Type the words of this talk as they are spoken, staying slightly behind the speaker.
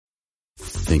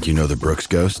Think you know the Brooks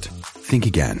Ghost? Think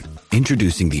again.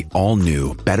 Introducing the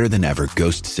all-new, better-than-ever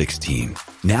Ghost 16.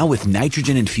 Now with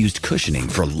nitrogen-infused cushioning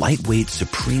for lightweight,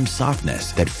 supreme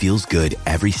softness that feels good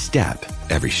every step,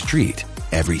 every street,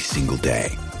 every single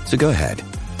day. So go ahead,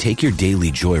 take your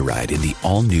daily joyride in the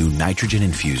all-new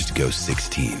nitrogen-infused Ghost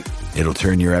 16. It'll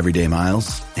turn your everyday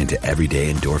miles into everyday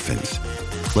endorphins.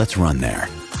 Let's run there.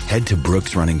 Head to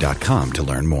brooksrunning.com to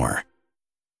learn more.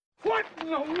 What in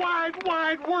the wide,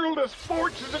 wide world of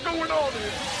sports is going on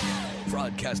here?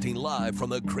 Broadcasting live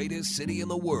from the greatest city in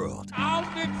the world.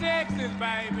 Austin, Texas,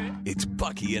 baby. It's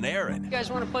Bucky and Aaron. You guys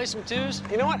want to play some twos?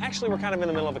 You know what? Actually, we're kind of in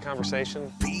the middle of a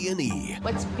conversation. B&E.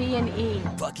 What's B&E?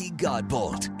 Bucky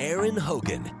Godbolt, Aaron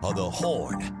Hogan on the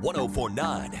Horn,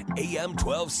 104.9 AM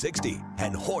 1260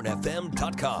 and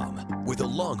hornfm.com with the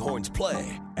Longhorns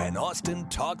play and Austin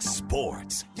talks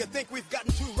sports. You think we've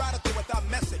gotten too radical with our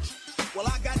message? Well,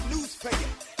 I got news for you.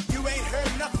 You ain't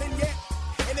heard nothing yet.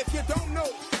 And if you don't know,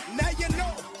 now you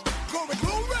know. Glory,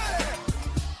 glory!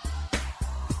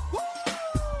 Woo!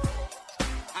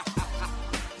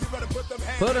 You better put them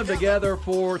hands Put them together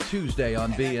for Tuesday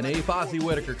on B&E. Fozzie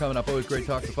Whitaker coming up. Always great to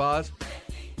talk to Foz.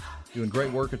 Doing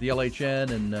great work at the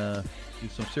LHN and do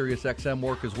some Sirius XM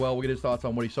work as well. We'll get his thoughts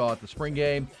on what he saw at the spring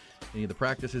game, any of the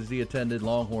practices he attended.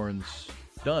 Longhorns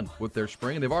done with their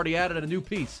spring. They've already added a new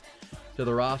piece to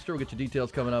the roster. We'll get you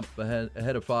details coming up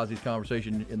ahead of Fozzie's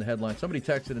conversation in the headline. Somebody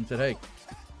texted and said, hey,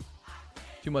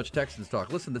 too much Texans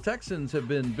talk. Listen, the Texans have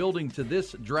been building to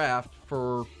this draft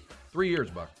for 3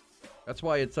 years, Buck. That's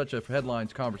why it's such a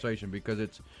headlines conversation, because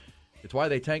it's why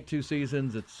they tanked 2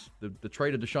 seasons. It's the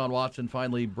trade of Deshaun Watson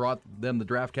finally brought them the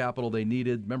draft capital they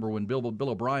needed. Remember when Bill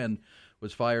O'Brien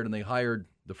was fired and they hired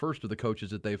the first of the coaches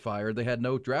that they fired, they had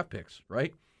no draft picks,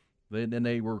 right? Then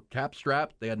they were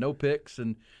cap-strapped. They had no picks,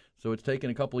 and so it's taken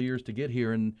a couple of years to get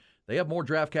here, and they have more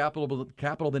draft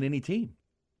capital than any team.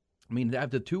 I mean, they have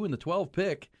the 2 and the 12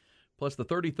 pick, plus the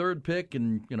 33rd pick,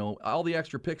 and all the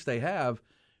extra picks they have.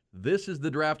 This is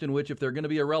the draft in which, if they're going to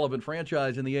be a relevant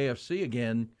franchise in the AFC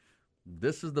again,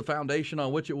 this is the foundation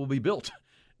on which it will be built.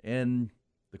 And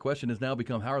the question has now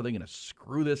become, how are they going to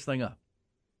screw this thing up?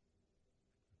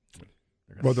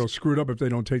 Well, they'll screw it up if they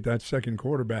don't take that second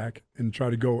quarterback and try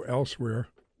to go elsewhere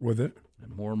with it.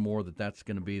 And more that's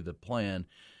going to be the plan.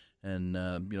 And,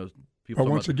 people. But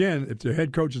once again, if the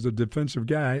head coach is a defensive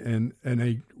guy and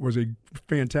was a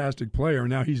fantastic player, and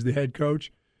now he's the head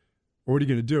coach, what are you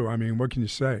going to do? I mean, what can you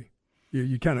say?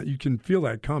 You can feel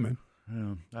that coming.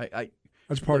 Yeah,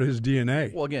 that's part of his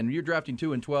DNA. Well, again, you're drafting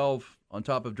 2 and 12 on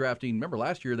top of drafting. Remember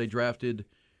last year they drafted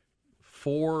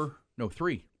 3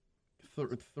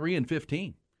 and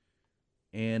 15,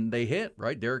 and they hit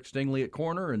right. Derek Stingley at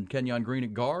corner and Kenyon Green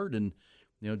at guard, and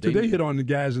they hit on the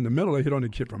guys in the middle. They hit on the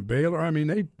kid from Baylor. I mean,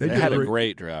 they had a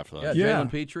great draft. Yeah,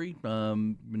 Jalen Petrie,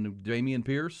 Damian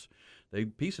Pierce, they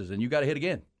pieces, and you got to hit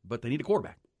again, but they need a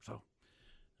quarterback. So.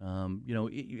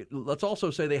 Let's also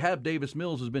say they have Davis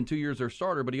Mills, who's been 2 years their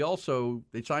starter, but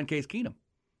they signed Case Keenum.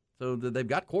 So they've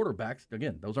got quarterbacks.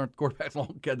 Again, those aren't quarterbacks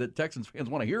that Texans fans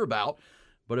want to hear about.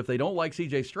 But if they don't like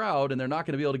C.J. Stroud and they're not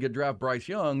going to be able to draft Bryce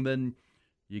Young, then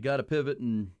you got to pivot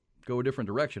and go a different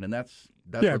direction. And that's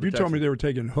if you told me they were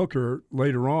taking Hooker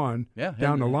later on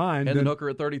down the line, and then Hooker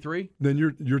at 33, then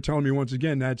you're telling me once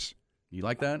again that's you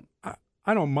like that.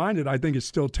 I don't mind it. I think it's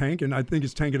still tanking. I think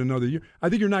it's tanking another year. I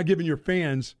think you're not giving your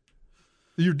fans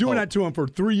 – you're doing that to them for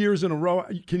 3 years in a row.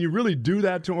 Can you really do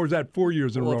that to them, or is that 4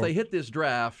 years in a row? Well, if they hit this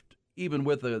draft, even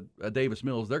with a Davis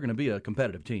Mills, they're going to be a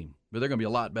competitive team. But they're going to be a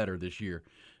lot better this year,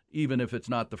 even if it's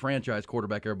not the franchise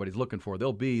quarterback everybody's looking for. They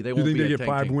won't be a tank team. You think they get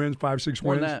 5 wins, 5, 6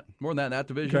 wins? More than that in that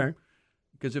division. Okay.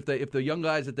 Because if the young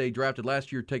guys that they drafted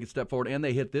last year take a step forward and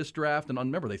they hit this draft, and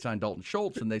remember they signed Dalton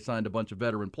Schultz and they signed a bunch of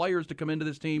veteran players to come into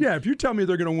this team. Yeah, if you tell me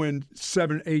they're going to win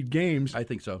 7, 8 games, I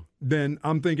think so. Then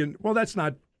I'm thinking, well, that's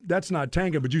not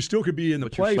tanking, but you still could be in the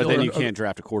play. But then you can't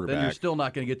draft a quarterback. Then you're still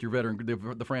not going to get your veteran,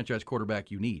 the franchise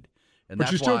quarterback you need. And but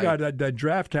that's you still why, got that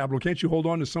draft capital. Can't you hold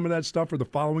on to some of that stuff for the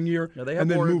following year and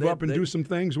then move up and do some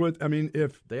things with? I mean,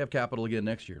 if they have capital again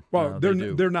next year, well,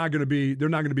 they're not going to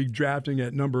be drafting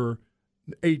at number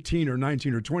 18 or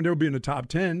 19 or 20. They'll be in the top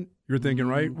 10. You're thinking,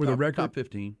 right, with a record? Top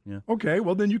 15, yeah. Okay,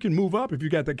 well, then you can move up if you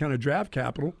got that kind of draft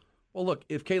capital. Well, look,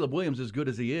 if Caleb Williams is as good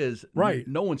as he is, right,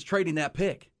 no one's trading that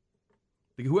pick.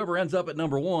 Whoever ends up at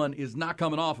number 1 is not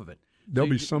coming off of it. There'll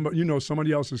be somebody,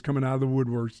 somebody else is coming out of the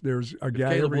woodworks. There's a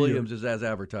guy. Caleb Williams is as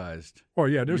advertised. Oh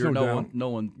yeah, there's no doubt. No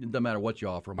one. It doesn't matter what you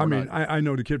offer him. I mean, I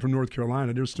know the kid from North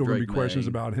Carolina. There's still going to be questions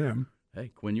about him. Hey,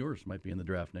 Quinn Ewers might be in the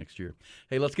draft next year.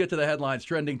 Hey, let's get to the headlines,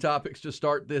 trending topics to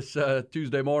start this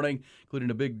Tuesday morning, including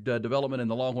a big development in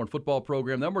the Longhorn football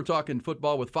program. Then we're talking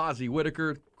football with Fozzie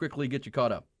Whitaker. Quickly get you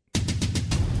caught up.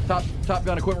 Top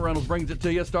Gun Equipment Rentals brings it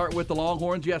to you. Start with the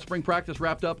Longhorns. Spring practice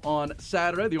wrapped up on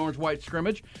Saturday, the orange-white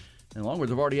scrimmage. And Longhorns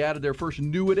have already added their first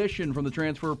new addition from the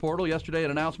transfer portal. Yesterday,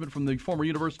 an announcement from the former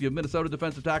University of Minnesota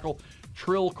defensive tackle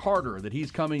Trill Carter that he's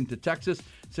coming to Texas.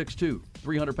 6'2",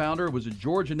 300-pounder, was a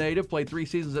Georgia native, played 3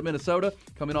 seasons at Minnesota,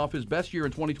 coming off his best year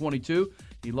in 2022.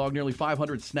 He logged nearly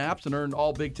 500 snaps and earned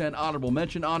all Big Ten honorable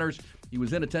mention honors. He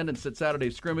was in attendance at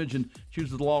Saturday's scrimmage and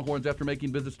chooses the Longhorns after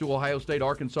making visits to Ohio State,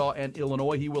 Arkansas, and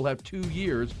Illinois. He will have 2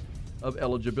 years of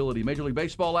eligibility. Major League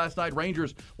Baseball last night,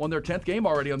 Rangers won their 10th game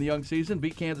already on the young season,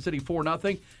 beat Kansas City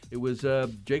 4-0. It was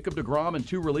Jacob deGrom and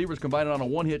 2 relievers combined on a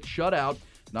 1-hit shutout.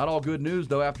 Not all good news,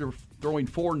 though, after throwing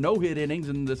 4 no-hit innings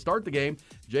and to start the game.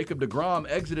 Jacob deGrom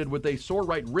exited with a sore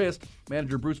right wrist.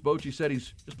 Manager Bruce Bochy said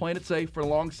he's just playing it safe for a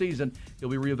long season. He'll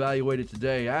be reevaluated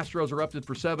today. Astros erupted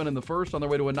for 7 in the first on their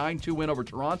way to a 9-2 win over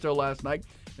Toronto last night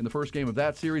in the first game of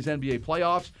that series. NBA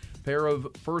playoffs. Pair of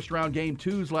first-round Game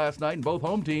 2s last night, and both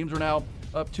home teams are now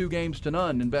up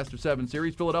 2-0 in best-of-7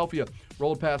 series. Philadelphia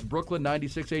rolled past Brooklyn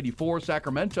 96-84.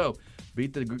 Sacramento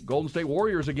beat the Golden State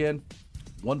Warriors again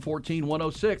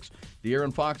 114-106.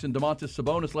 De'Aaron Fox and Domantas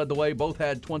Sabonis led the way. Both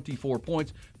had 24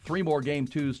 points. 3 more Game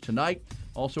 2s tonight.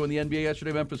 Also in the NBA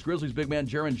yesterday, Memphis Grizzlies big man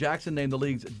Jaren Jackson named the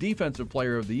league's Defensive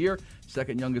Player of the Year,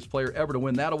 second youngest player ever to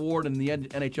win that award. In the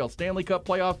NHL Stanley Cup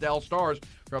playoffs, Dallas Stars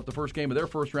dropped the first game of their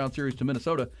first-round series to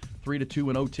Minnesota 3-2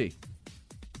 in OT.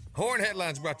 Horn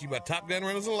Headlines brought to you by Top Gun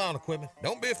Rentals and Lawn Equipment.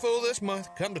 Don't be a fool this month.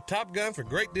 Come to Top Gun for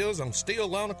great deals on steel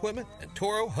lawn equipment and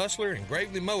Toro, Hustler, and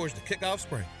Gravely mowers to kick off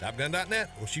spring.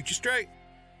 TopGun.net. We'll shoot you straight.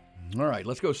 All right,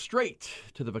 let's go straight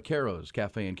to the Vaqueros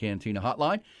Cafe and Cantina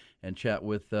hotline and chat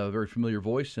with a very familiar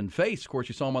voice and face. Of course,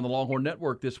 you saw him on the Longhorn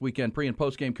Network this weekend, pre- and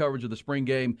post-game coverage of the spring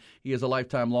game. He is a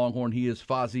lifetime Longhorn. He is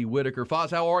Fozzie Whitaker. Foz,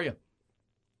 how are you?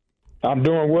 I'm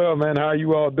doing well, man. How are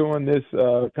you all doing this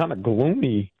kind of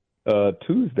gloomy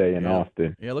Tuesday in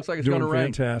Austin? Yeah, it looks like it's going to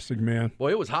rain. Fantastic, man.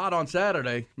 Boy, it was hot on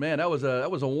Saturday. Man, that was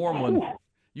a warm one.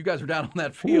 You guys were down on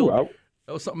that field.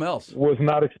 That was something else. Was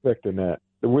not expecting that.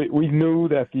 We knew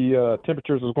that the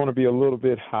temperatures was going to be a little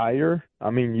bit higher.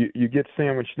 I mean, you get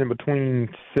sandwiched in between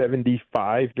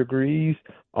 75 degrees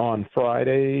on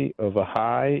Friday of a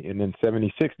high and then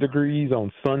 76 degrees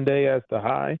on Sunday as the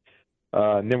high.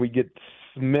 And then we get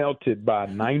smelted by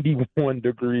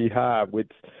 91-degree high with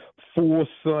full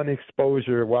sun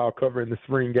exposure while covering the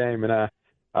spring game. And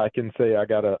I can say I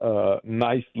got a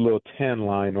nice little tan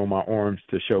line on my arms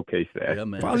to showcase that. Yeah,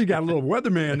 man. Finally got a little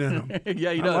weatherman in him.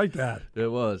 Yeah, you I like that. It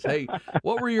was. Hey,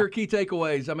 what were your key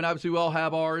takeaways? I mean, obviously we all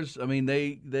have ours. I mean,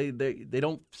 they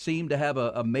don't seem to have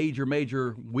a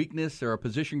major weakness or a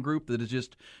position group that is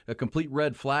just a complete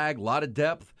red flag, a lot of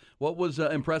depth. What was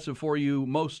impressive for you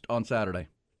most on Saturday?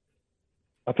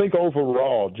 I think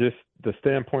overall, just the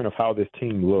standpoint of how this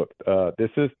team looked,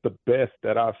 this is the best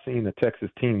that I've seen the Texas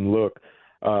team look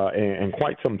in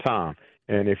quite some time.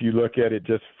 And if you look at it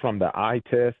just from the eye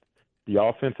test, the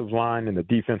offensive line and the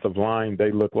defensive line,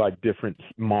 they look like different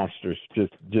monsters.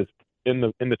 Just in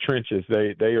the trenches,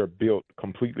 they are built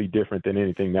completely different than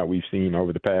anything that we've seen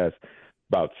over the past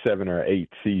about 7 or 8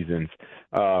 seasons.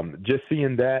 Just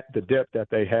seeing that, the depth that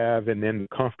they have, and then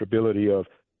the comfortability of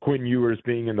Quinn Ewers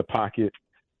being in the pocket,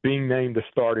 being named the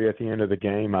starter at the end of the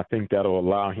game, I think that'll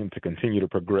allow him to continue to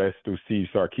progress through Steve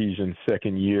Sarkisian's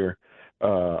second year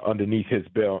underneath his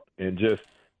belt. And just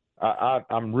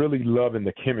I'm really loving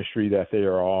the chemistry that they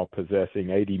are all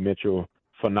possessing. A.D. Mitchell,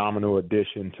 phenomenal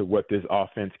addition to what this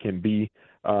offense can be.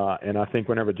 And I think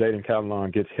whenever Jaden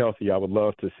Catalon gets healthy, I would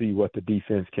love to see what the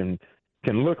defense can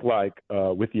look like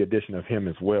with the addition of him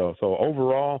as well. So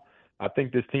overall, I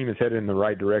think this team is headed in the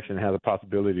right direction and has a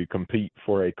possibility to compete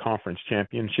for a conference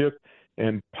championship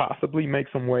and possibly make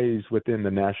some waves within the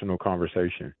national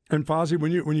conversation. And Fozzie,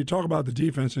 when you talk about the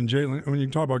defense and Jalen, when you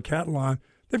talk about Catalon,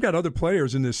 they've got other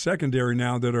players in this secondary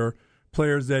now that are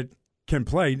players that can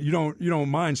play. You don't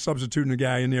mind substituting a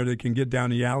guy in there that can get down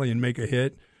the alley and make a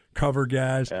hit, cover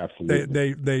guys.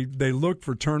 Absolutely. They look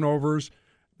for turnovers,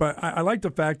 but I like the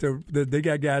fact that they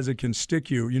got guys that can stick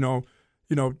you. You know,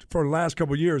 for the last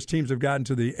couple of years, teams have gotten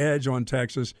to the edge on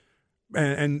Texas,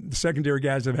 and the secondary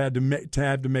guys have had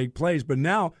to make plays. But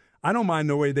now I don't mind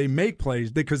the way they make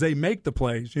plays because they make the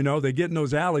plays. You know, they get in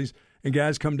those alleys and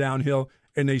guys come downhill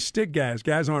and they stick guys.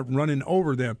 Guys aren't running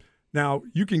over them. Now,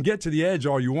 you can get to the edge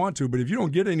all you want to, but if you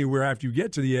don't get anywhere after you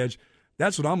get to the edge,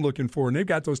 that's what I'm looking for. And they've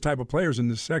got those type of players in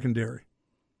the secondary.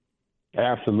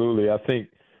 Absolutely. I think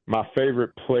my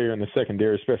favorite player in the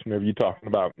secondary, especially whenever you're talking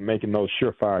about making those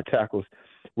surefire tackles.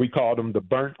 We called him the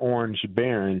Burnt Orange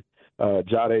Baron,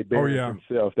 Jahdae Barron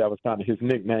himself. That was kind of his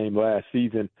nickname last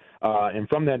season. And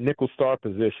from that nickel star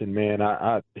position, man,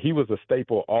 he was a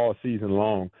staple all season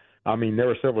long. I mean, there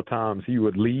were several times he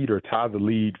would lead or tie the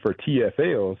lead for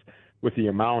TFLs with the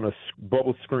amount of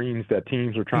bubble screens that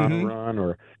teams were trying to run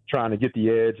or trying to get the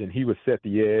edge, and he would set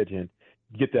the edge and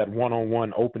get that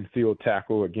one-on-one open field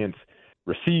tackle against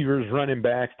receivers, running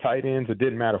backs, tight ends. It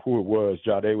didn't matter who it was.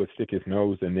 Jahdae would stick his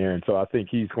nose in there, and so I think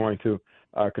he's going to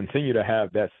continue to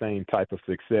have that same type of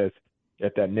success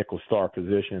at that nickel star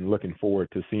position. Looking forward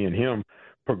to seeing him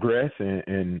progress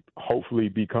and hopefully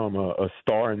become a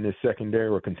star in this secondary,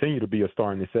 or continue to be a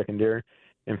star in this secondary,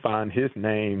 and find his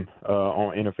name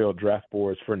on NFL draft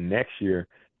boards for next year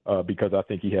because I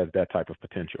think he has that type of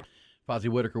potential. Fozzie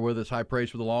Whitaker with us. High praise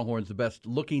for the Longhorns, the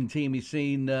best-looking team he's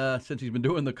seen since he's been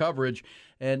doing the coverage.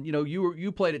 And, you know,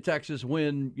 you played at Texas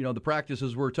when, you know, the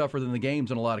practices were tougher than the games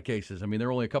in a lot of cases. I mean, there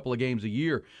were only a couple of games a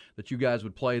year that you guys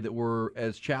would play that were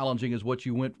as challenging as what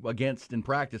you went against in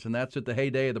practice, and that's at the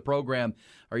heyday of the program.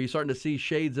 Are you starting to see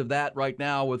shades of that right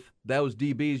now with those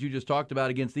DBs you just talked about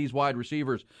against these wide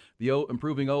receivers, the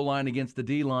improving O-line against the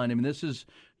D-line? I mean, this is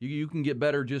you can get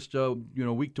better just,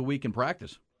 week to week in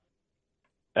practice.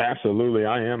 Absolutely.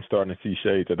 I am starting to see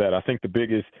shades of that. I think the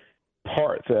biggest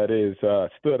part that is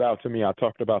stood out to me, I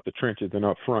talked about the trenches and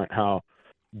up front, how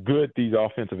good these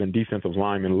offensive and defensive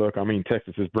linemen look. I mean,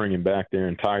 Texas is bringing back their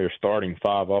entire starting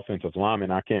 5 offensive linemen.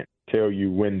 I can't tell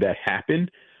you when that happened.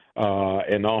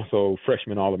 And also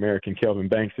freshman All-American Kelvin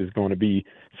Banks is going to be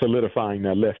solidifying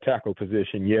that left tackle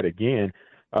position yet again.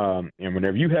 And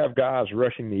whenever you have guys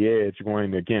rushing the edge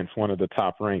going against one of the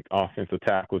top-ranked offensive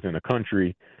tackles in the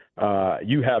country,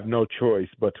 you have no choice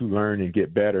but to learn and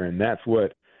get better. And that's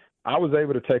what I was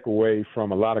able to take away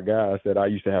from a lot of guys that I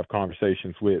used to have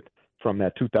conversations with from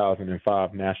that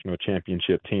 2005 national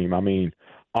championship team. I mean,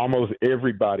 almost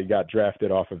everybody got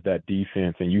drafted off of that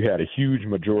defense, and you had a huge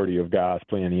majority of guys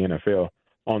playing the NFL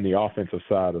on the offensive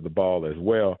side of the ball as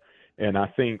well. And I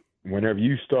think whenever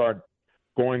you start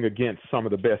going against some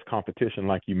of the best competition,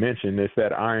 like you mentioned, it's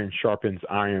that iron sharpens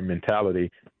iron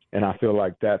mentality. And I feel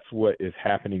like that's what is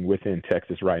happening within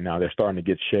Texas right now. They're starting to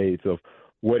get shades of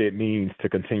what it means to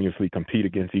continuously compete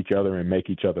against each other and make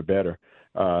each other better.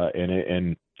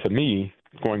 And to me,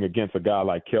 going against a guy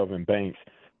like Kelvin Banks,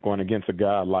 going against a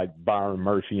guy like Byron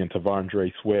Murphy and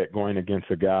Tavondre Sweat, going against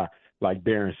a guy like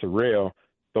Barron Sorrell,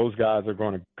 those guys are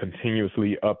going to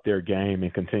continuously up their game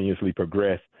and continuously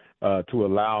progress to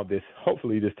allow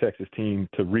hopefully this Texas team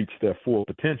to reach their full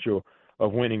potential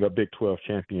of winning a Big 12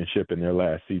 championship in their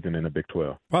last season in the Big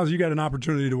 12. Well, you got an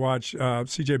opportunity to watch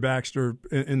C.J. Baxter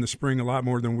in the spring a lot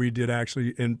more than we did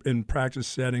actually in practice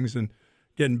settings and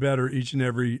getting better each and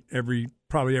every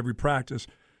practice.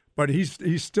 But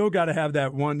he's still got to have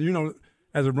that one. You know,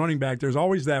 as a running back, there's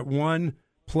always that one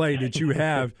play that you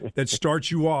have that starts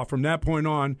you off. From that point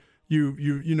on,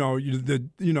 the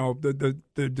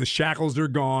shackles are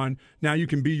gone. Now you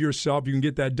can be yourself. You can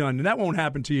get that done, and that won't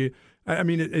happen to you. I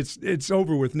mean, it's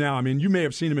over with now. I mean, you may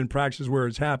have seen him in practices where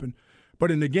it's happened,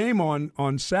 but in the game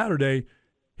on Saturday,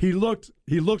 he looked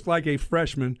like a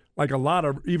freshman, like a lot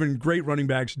of even great running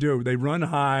backs do. They run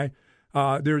high.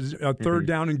 There's a third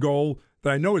down and goal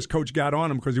that I know his coach got on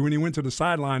him because when he went to the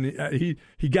sideline,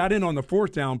 he got in on the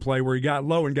 4th down play where he got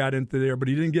low and got into there, but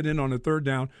he didn't get in on the 3rd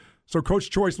down. So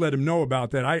Coach Choice let him know about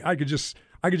that. I could just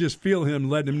feel him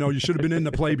letting him know you should have been in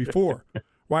the play before.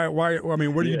 Why? I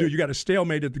mean, what do you do? You got a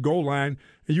stalemate at the goal line,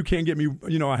 and you can't get me,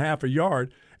 a half a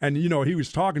yard. And, he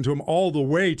was talking to him all the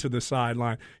way to the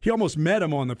sideline. He almost met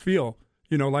him on the field,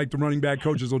 like the running back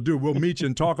coaches will do. We'll meet you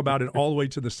and talk about it all the way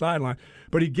to the sideline.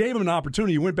 But he gave him an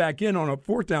opportunity. He went back in on a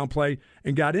 4th down play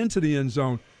and got into the end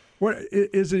zone. What,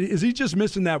 is he just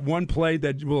missing that one play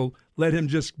that will let him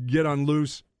just get on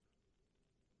loose?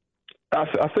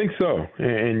 I think so.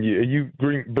 And you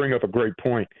bring up a great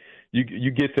point.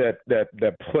 You get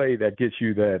that play that gets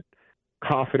you that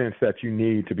confidence that you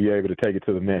need to be able to take it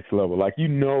to the next level. Like,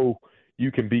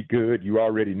 you can be good. You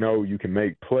already know you can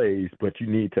make plays, but you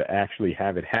need to actually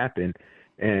have it happen.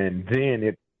 And then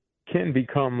it can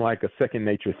become like a second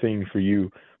nature thing for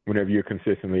you whenever you're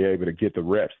consistently able to get the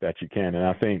reps that you can. And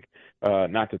I think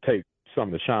not to take some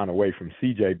of the shine away from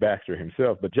C.J. Baxter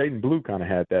himself, but Jaden Blue kind of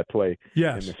had that play in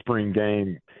the spring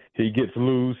game. He gets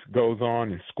loose, goes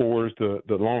on and scores the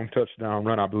long touchdown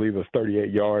run. I believe it was 38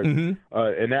 yards. And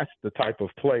that's the type of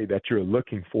play that you're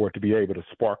looking for to be able to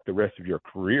spark the rest of your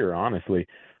career, honestly.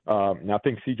 And I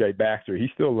think C.J. Baxter,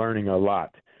 he's still learning a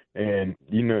lot And,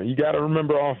 you got to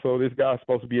remember also this guy's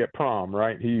supposed to be at prom,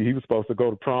 right? He was supposed to go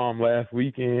to prom last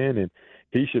weekend, and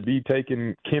he should be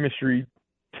taking chemistry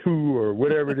 2 or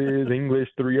whatever it is, English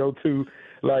 302.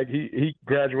 Like, he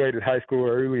graduated high school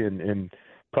early and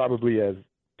probably has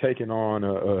taken on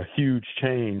a huge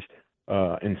change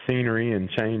in scenery and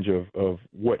change of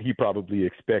what he probably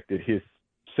expected his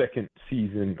second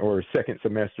season or second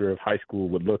semester of high school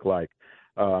would look like.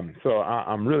 So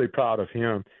I'm really proud of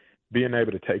him being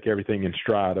able to take everything in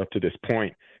stride up to this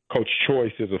point. Coach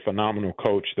Choice is a phenomenal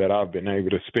coach that I've been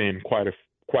able to spend quite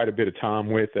a bit of time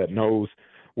with, that knows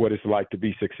what it's like to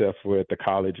be successful at the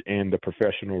college and the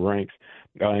professional ranks.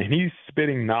 And he's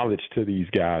spitting knowledge to these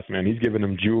guys, man. He's giving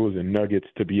them jewels and nuggets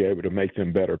to be able to make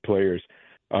them better players.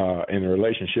 And the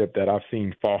relationship that I've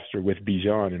seen foster with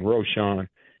Bijan and Roschon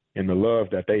and the love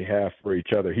that they have for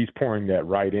each other, he's pouring that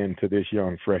right into this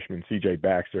young freshman, C.J.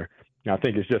 Baxter. And I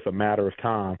think it's just a matter of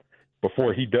time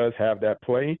before he does have that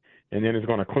play, and then it's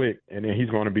going to click, and then he's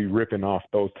going to be ripping off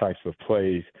those types of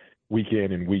plays week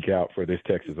in and week out for this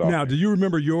Texas offense. Now, do you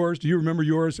remember yours? Do you remember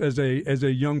yours as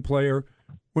a young player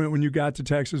when you got to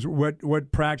Texas?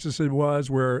 What practice it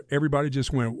was where everybody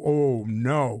just went, "Oh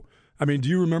no"? I mean, do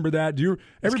you remember that?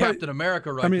 It's Captain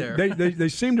America right there. They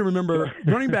seem to remember,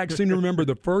 running backs seem to remember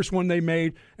the first one they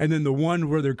made, and then the one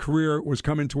where their career was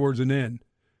coming towards an end.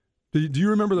 Do you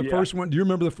remember the first one? Do you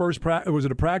remember the first practice? Was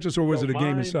it a practice or was it a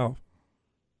game itself?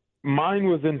 Mine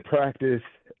was in practice,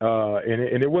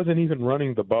 and it wasn't even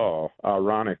running the ball.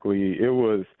 Ironically, it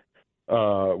was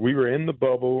we were in the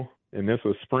bubble, and this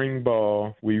was spring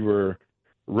ball. We were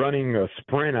running a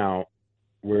sprint out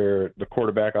where the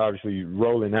quarterback obviously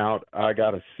rolling out. I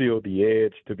got to seal the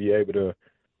edge to be able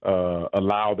to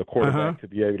allow the quarterback to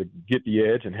be able to get the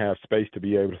edge and have space to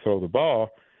be able to throw the ball.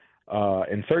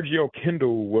 And Sergio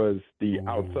Kendall was the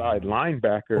outside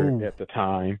linebacker at the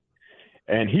time,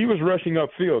 and he was rushing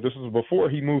upfield. This was before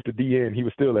he moved to DN. He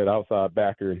was still at outside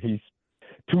backer, and he's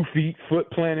 2 feet, foot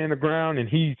planted in the ground, and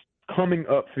he's coming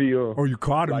upfield. Oh, you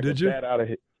caught him, like did you?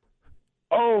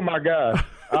 Oh, my God.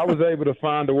 I was able to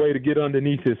find a way to get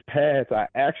underneath his pads. I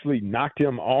actually knocked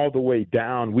him all the way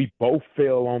down. We both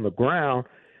fell on the ground.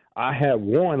 I had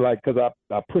one, because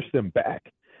I pushed him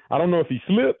back. I don't know if he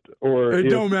slipped or it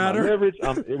don't matter. Leverage.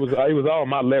 It was all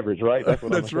my leverage, right? That's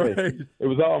what That's right. Say. It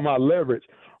was all my leverage,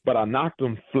 but I knocked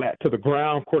him flat to the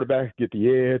ground. Quarterbacks get the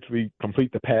edge. We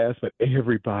complete the pass, but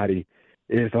everybody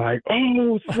is like,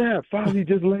 "Oh snap! Fozzie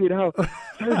just laid out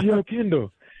Sergio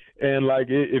Kendall." And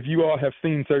if you all have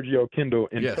seen Sergio Kendall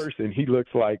in person, he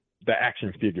looks like the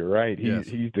action figure, right?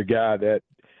 He's the guy that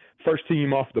first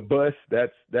team off the bus.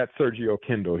 That's Sergio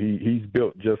Kendall. He's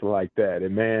built just like that,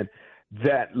 and man,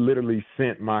 that literally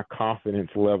sent my confidence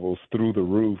levels through the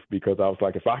roof, because I was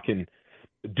like, if I can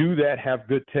do that, have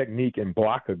good technique, and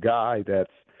block a guy that's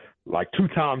like 2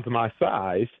 times my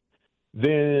size,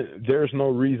 then there's no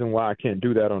reason why I can't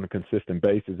do that on a consistent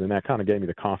basis. And that kind of gave me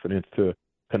the confidence to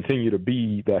continue to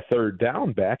be that third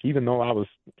down back, even though I was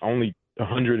only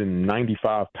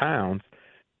 195 pounds.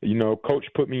 Coach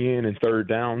put me in third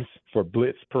downs for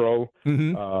blitz pro,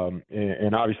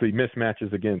 and obviously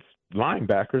mismatches against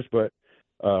linebackers, but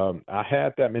I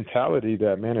had that mentality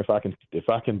that, man, if I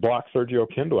can block Sergio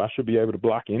Kendall, I should be able to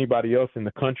block anybody else in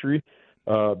the country,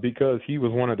 because he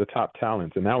was one of the top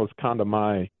talents, and that was kind of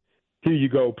my here you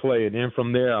go play. And then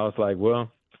from there, I was like,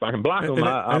 well, if I can block him,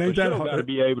 I for sure got to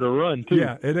be able to run too.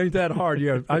 Yeah, it ain't that hard.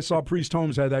 Yeah, I saw Priest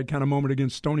Holmes had that kind of moment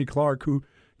against Stoney Clark, who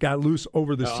got loose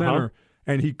over the center,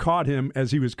 and he caught him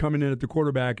as he was coming in at the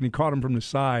quarterback, and he caught him from the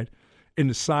side, in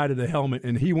the side of the helmet,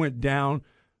 and he went down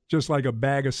just like a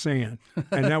bag of sand.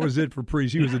 And that was it for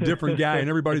Priest. He was a different guy, and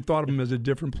everybody thought of him as a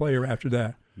different player after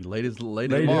that. He laid his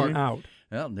mark. Him out.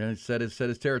 Well, then he set his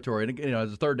territory. And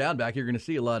as a third down back, you're going to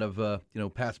see a lot of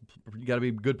pass. You got to be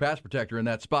a good pass protector in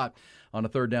that spot on a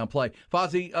third down play.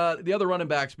 Fozzie, the other running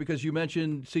backs, because you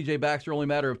mentioned C.J. Baxter, only a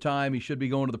matter of time. He should be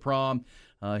going to the prom.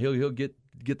 He'll get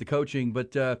the coaching,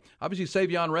 but obviously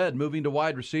Savion Red moving to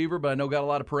wide receiver, but I know got a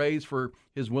lot of praise for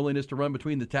his willingness to run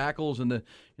between the tackles and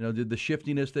the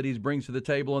shiftiness that he brings to the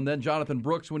table. And then Jonathan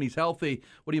Brooks, when he's healthy,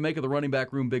 what do you make of the running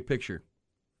back room, big picture?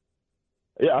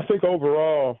 Yeah, I think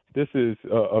overall this is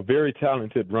a very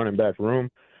talented running back room.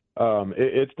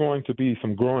 It's going to be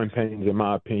some growing pains, in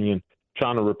my opinion,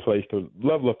 trying to replace the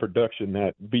level of production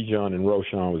that Bijan and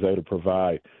Roschon was able to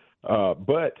provide.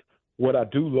 But what I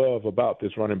do love about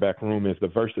this running back room is the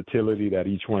versatility that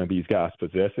each one of these guys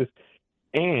possesses,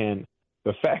 and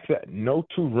the fact that no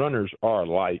 2 runners are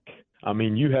alike. I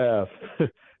mean, you have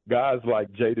guys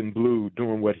like Jaden Blue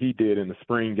doing what he did in the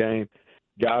spring game,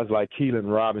 guys like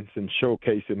Keelan Robinson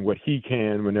showcasing what he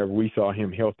can whenever we saw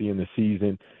him healthy in the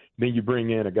season. Then you bring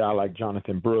in a guy like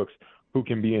Jonathan Brooks, who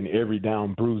can be an every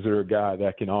down bruiser, a guy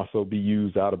that can also be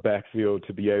used out of backfield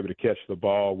to be able to catch the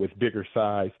ball with bigger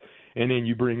size. And then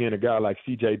you bring in a guy like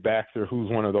C.J. Baxter,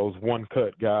 who's one of those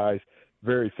one-cut guys,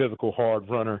 very physical, hard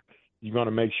runner. You're going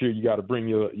to make sure you got to bring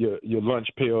your lunch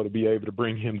pail to be able to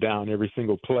bring him down every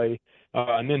single play.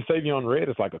 And then Savion Red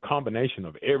is like a combination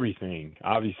of everything.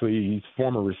 Obviously, he's a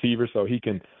former receiver, so he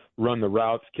can run the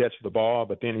routes, catch the ball,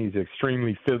 but then he's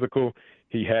extremely physical.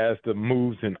 He has the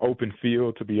moves in open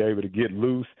field to be able to get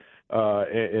loose.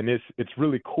 And it's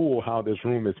really cool how this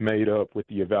room is made up with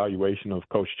the evaluation of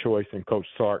Coach Choice and Coach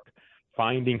Sark,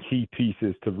 finding key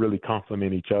pieces to really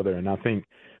complement each other. And I think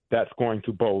that's going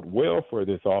to bode well for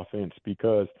this offense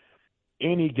because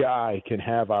any guy can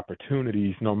have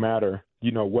opportunities no matter,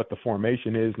 what the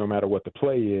formation is, no matter what the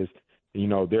play is.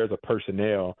 There's a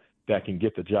personnel that can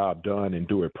get the job done and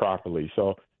do it properly.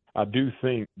 So I do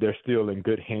think they're still in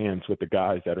good hands with the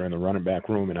guys that are in the running back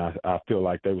room, and I feel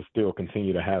like they will still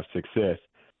continue to have success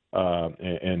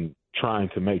and trying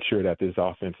to make sure that this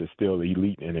offense is still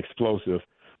elite and explosive,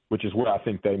 which is where I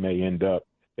think they may end up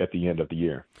at the end of the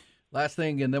year. Last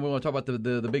thing, and then we want to talk about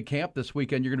the big camp this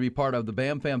weekend. You're going to be part of the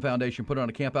Bam Fam Foundation, put on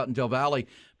a camp out in Del Valle.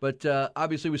 But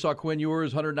obviously we saw Quinn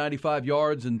Ewers, 195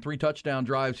 yards and 3 touchdown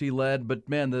drives he led. But,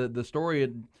 man, the story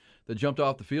that jumped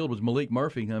off the field was Malik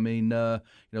Murphy. I mean,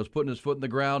 was putting his foot in the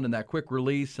ground and that quick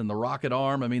release and the rocket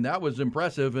arm. I mean, that was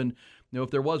impressive. And, if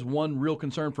there was one real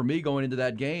concern for me going into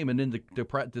that game and into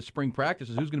the spring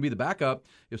practices, who's going to be the backup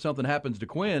if something happens to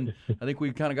Quinn? I think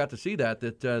we kind of got to see that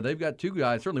they've got 2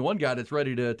 guys, certainly one guy that's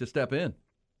ready to step in.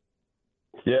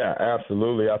 Yeah,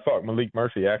 absolutely. I thought Malik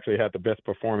Murphy actually had the best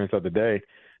performance of the day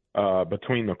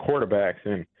between the quarterbacks.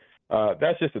 And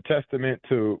that's just a testament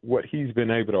to what he's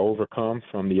been able to overcome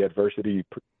from the adversity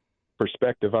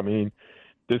perspective. I mean,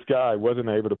 this guy wasn't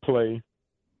able to play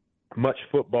much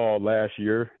football last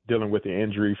year, dealing with the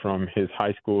injury from his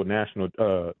high school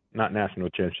high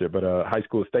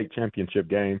school state championship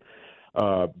game,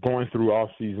 going through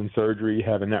off-season surgery,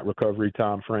 having that recovery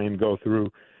time frame go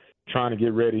through, trying to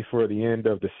get ready for the end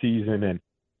of the season. And,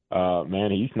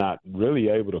 he's not really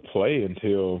able to play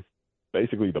until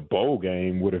basically the bowl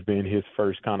game would have been his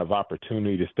first kind of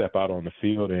opportunity to step out on the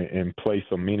field and play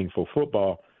some meaningful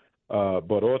football.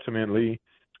 But ultimately,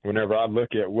 whenever I look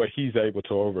at what he's able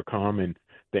to overcome and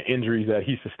the injuries that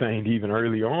he sustained even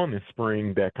early on in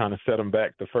spring that kind of set him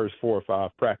back the first 4 or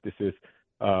 5 practices,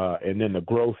 and then the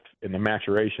growth and the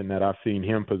maturation that I've seen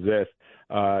him possess,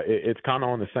 it's kind of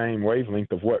on the same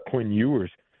wavelength of what Quinn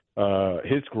Ewers,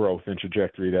 his growth and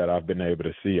trajectory that I've been able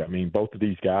to see. I mean, both of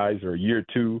these guys are year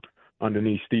 2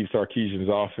 underneath Steve Sarkisian's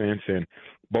offense, and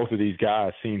both of these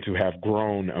guys seem to have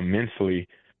grown immensely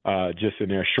just in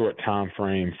their short time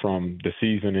frame from the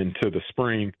season into the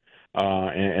spring,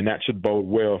 and that should bode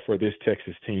well for this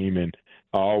Texas team. And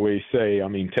I always say, I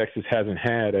mean, Texas hasn't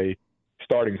had a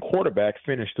starting quarterback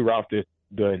finish throughout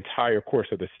the entire course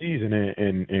of the season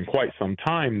in quite some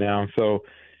time now. So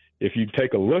if you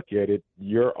take a look at it,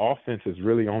 your offense is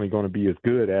really only going to be as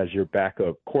good as your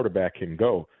backup quarterback can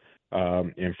go.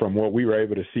 And from what we were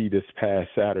able to see this past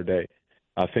Saturday,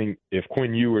 I think if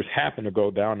Quinn Ewers happened to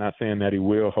go down, not saying that he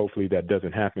will, hopefully that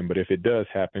doesn't happen, but if it does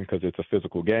happen because it's a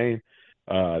physical game,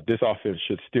 this offense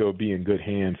should still be in good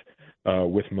hands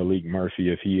with Malik Murphy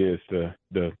if he is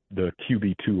the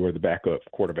QB2 or the backup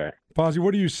quarterback. Posey,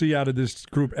 what do you see out of this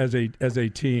group as a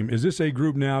team? Is this a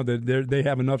group now that they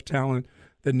have enough talent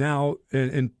that now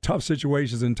in tough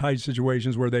situations and tight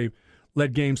situations where they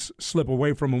let games slip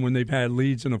away from them when they've had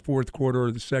leads in the fourth quarter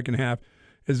or the second half,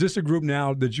 is this a group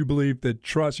now that you believe that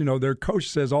trusts, their coach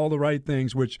says all the right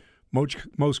things, which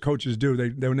most coaches do.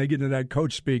 When they get into that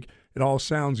coach speak, it all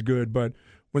sounds good, but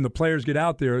when the players get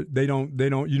out there,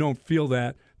 you don't feel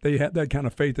that. They have that kind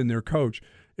of faith in their coach.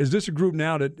 Is this a group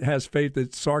now that has faith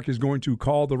that Sark is going to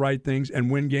call the right things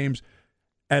and win games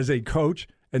as a coach?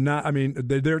 And not, I mean,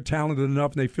 they're talented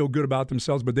enough and they feel good about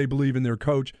themselves, but they believe in their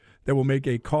coach that will make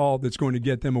a call that's going to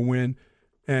get them a win,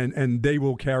 and they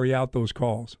will carry out those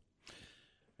calls.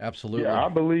 Absolutely. Yeah, I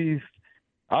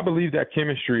believe that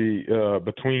chemistry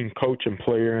between coach and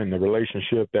player and the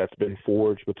relationship that's been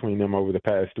forged between them over the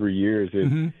past 3 years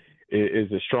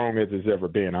is as strong as it's ever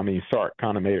been. I mean, Sark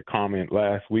kind of made a comment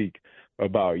last week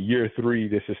about year 3,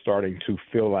 this is starting to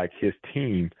feel like his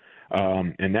team.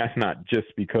 And that's not just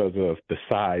because of the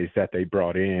size that they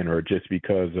brought in or just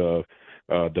because of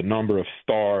the number of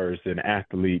stars an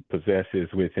athlete possesses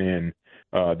within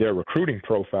their recruiting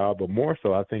profile, but more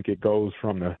so I think it goes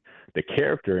from the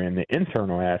character and the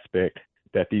internal aspect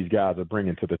that these guys are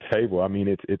bringing to the table. I mean,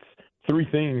 it's 3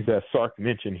 things that Sark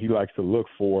mentioned he likes to look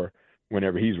for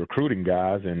whenever he's recruiting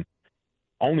guys, and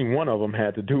only one of them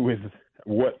had to do with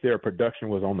what their production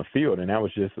was on the field, and that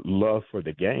was just love for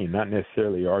the game, not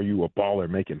necessarily are you a baller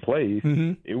making plays.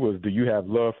 Mm-hmm. It was, do you have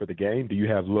love for the game? Do you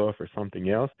have love for something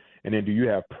else? And then do you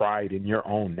have pride in your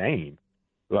own name,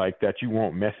 like that you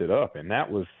won't mess it up? And that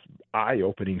was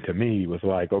eye-opening to me. It was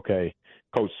like, okay,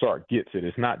 Coach Sark gets it.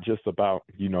 It's not just about,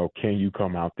 can you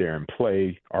come out there and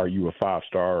play? Are you a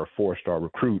 5-star or 4-star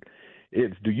recruit?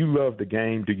 It's, do you love the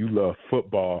game? Do you love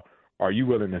football? Are you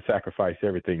willing to sacrifice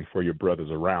everything for your brothers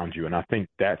around you? And I think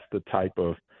that's the type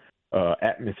of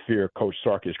atmosphere Coach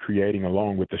Sark is creating,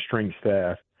 along with the strength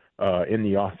staff in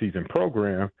the off-season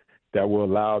program, that will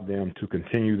allow them to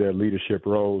continue their leadership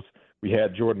roles. We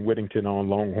had Jordan Whittington on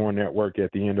Longhorn Network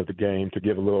at the end of the game to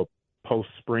give a little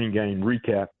post-spring game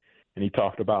recap, and he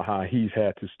talked about how he's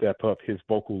had to step up his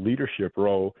vocal leadership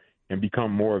role and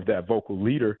become more of that vocal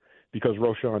leader because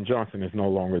Roschon Johnson is no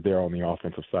longer there on the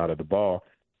offensive side of the ball.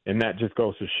 And that just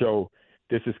goes to show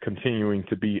this is continuing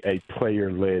to be a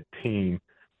player-led team,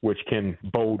 which can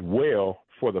bode well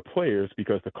for the players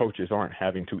because the coaches aren't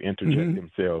having to interject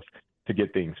themselves to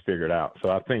get things figured out. So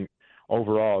I think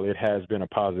overall it has been a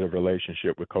positive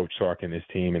relationship with Coach Sark and his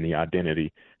team and the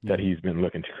identity that he's been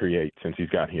looking to create since he's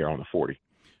gotten here on the 40.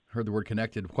 Heard the word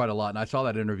connected quite a lot, and I saw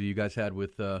that interview you guys had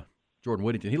with Jordan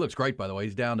Whittington. He looks great, by the way.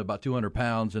 He's down to about 200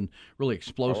 pounds and really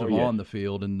explosive on the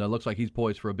field, and looks like he's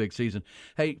poised for a big season.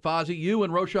 Hey, Fozzie, you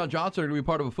and Roschon Johnson are going to be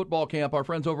part of a football camp. Our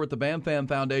friends over at the Bam Fam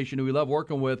Foundation, who we love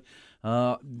working with,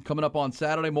 coming up on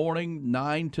Saturday morning,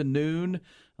 9 to noon,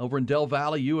 over in Del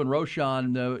Valley. You and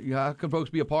Roschon, how can folks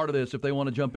be a part of this if they want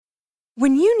to jump in?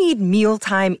 When you need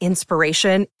mealtime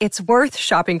inspiration, it's worth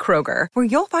shopping Kroger, where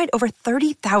you'll find over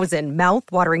 30,000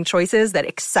 mouth-watering choices that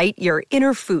excite your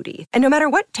inner foodie. And no matter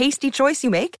what tasty choice you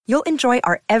make, you'll enjoy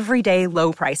our everyday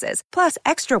low prices, plus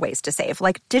extra ways to save,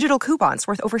 like digital coupons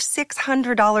worth over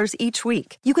 $600 each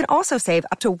week. You can also save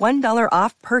up to $1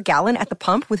 off per gallon at the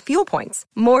pump with fuel points.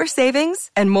 More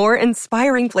savings and more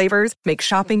inspiring flavors make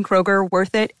shopping Kroger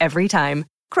worth it every time.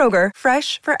 Kroger,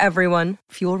 fresh for everyone.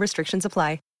 Fuel restrictions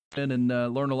apply. And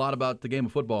learn a lot about the game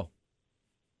of football.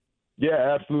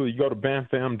 Yeah, absolutely. You go to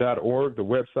bamfam.org, the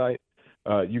website.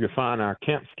 You can find our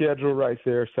camp schedule right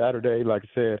there. Saturday, like I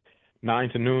said, 9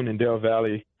 to noon in Del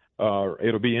Valley.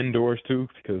 It'll be indoors, too,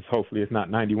 because hopefully it's not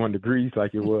 91 degrees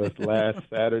like it was last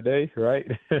Saturday, right?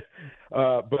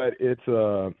 But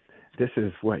it's this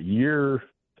is, year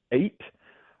 8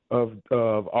 of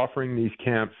offering these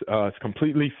camps. It's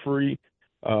completely free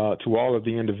to all of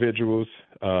the individuals.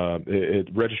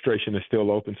 Registration is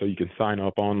still open, so you can sign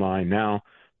up online now.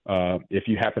 If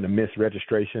you happen to miss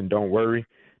registration, don't worry.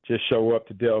 Just show up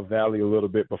to Del Valley a little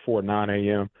bit before 9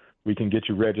 a.m. We can get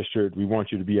you registered. We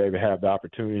want you to be able to have the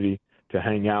opportunity to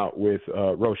hang out with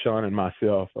Roschon and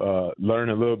myself, learn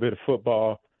a little bit of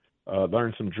football,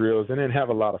 learn some drills, and then have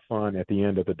a lot of fun at the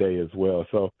end of the day as well.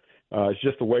 So it's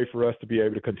just a way for us to be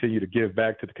able to continue to give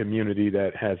back to the community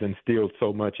that has instilled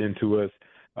so much into us.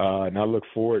 And I look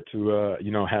forward to,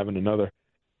 having another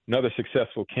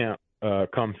successful camp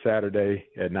come Saturday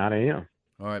at 9 a.m.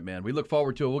 All right, man. We look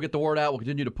forward to it. We'll get the word out. We'll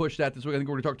continue to push that this week. I think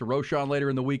we're going to talk to Roschon later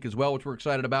in the week as well, which we're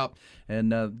excited about.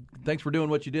 And thanks for doing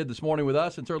what you did this morning with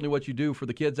us, and certainly what you do for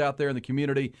the kids out there in the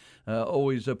community.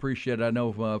 Always appreciate it. I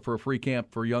know for a free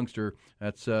camp for a youngster,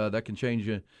 that can change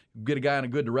you. Get a guy in a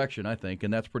good direction, I think,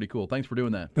 and that's pretty cool. Thanks for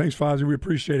doing that. Thanks, Fozzie. We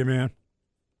appreciate it, man.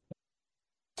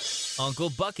 Uncle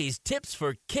Bucky's Tips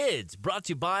for Kids, brought to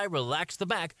you by Relax the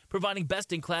Back, providing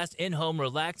best-in-class in-home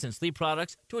relax and sleep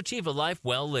products to achieve a life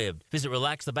well lived. Visit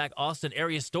Relax the Back Austin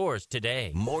area stores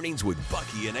today. Mornings with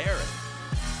Bucky and Aaron.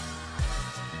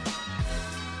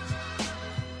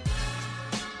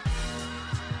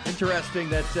 Interesting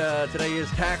that today is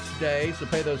tax day, so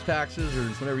pay those taxes or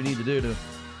whatever you need to do to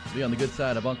be on the good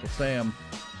side of Uncle Sam.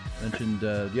 Mentioned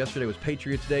yesterday was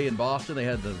Patriots Day in Boston. They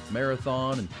had the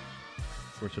marathon, and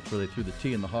of course, that's where they threw the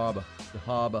T in the harbor,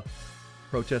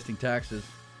 protesting taxes.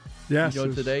 Yes.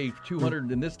 Today,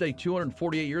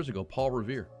 248 years ago, Paul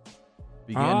Revere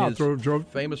began his drove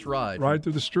famous ride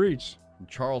through the streets from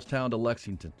Charlestown to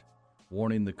Lexington,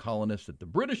 warning the colonists that the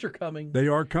British are coming. They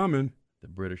are coming. The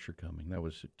British are coming. That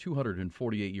was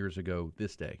 248 years ago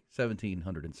this day,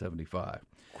 1775.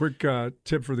 Quick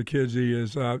tip for the kids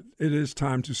is it is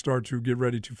time to start to get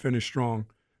ready to finish strong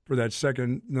for that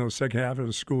second half of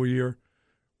the school year,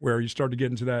 where you start to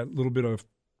get into that little bit of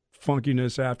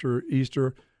funkiness after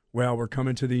Easter. Well, we're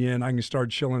coming to the end. I can start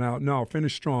chilling out. No,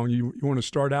 finish strong. You want to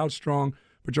start out strong,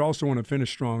 but you also want to finish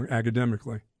strong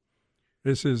academically.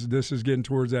 This is getting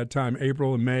towards that time,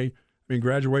 April and May. I mean,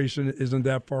 graduation isn't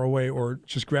that far away, or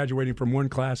just graduating from one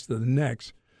class to the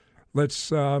next. Let's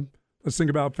think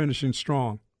about finishing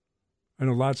strong. I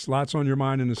know lots on your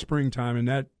mind in the springtime, and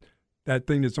that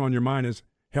thing that's on your mind is,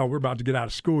 hell, we're about to get out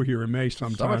of school here in May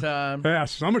sometime. Summertime. Yeah,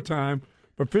 summertime.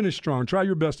 But finish strong. Try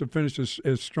your best to finish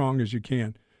as strong as you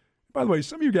can. By the way,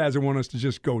 some of you guys that want us to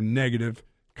just go negative,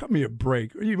 cut me a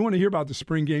break. You want to hear about the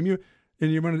spring game, you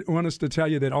want us to tell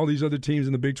you that all these other teams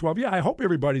in the Big 12, yeah, I hope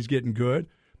everybody's getting good.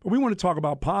 But we want to talk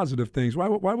about positive things. Why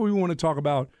would we want to talk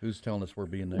about – Who's telling us we're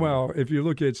being negative? Well, if you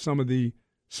look at some of the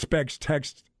Specs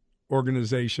Text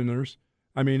organizationers,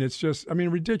 I mean, it's just –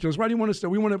 ridiculous. Why do you want us to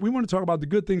 – we want to talk about the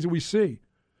good things that we see.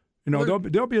 You know,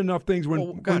 there'll be enough things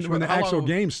when the actual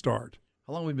games start.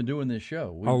 How long have we been doing this show?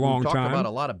 A long we've talked time. about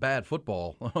a lot of bad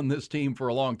football on this team for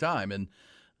a long time. And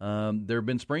there have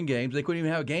been spring games. They couldn't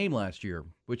even have a game last year,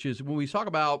 which is when we talk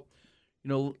about –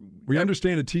 we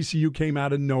understand that TCU came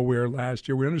out of nowhere last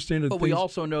year. We understand that, but we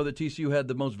also know that TCU had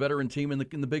the most veteran team in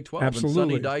the Big 12. Absolutely.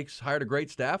 And Sonny Dykes hired a great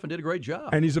staff and did a great job.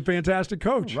 And he's a fantastic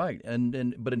coach, right?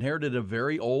 But inherited a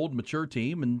very old, mature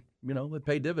team, and it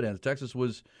paid dividends. Texas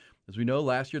was, as we know,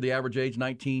 last year the average age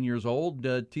 19 years old.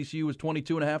 TCU was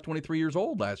 22 and a half, 23 years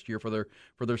old last year for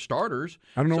their starters.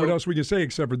 I don't know what else we can say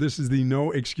except for this is the no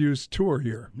excuse tour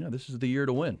here. Yeah, this is the year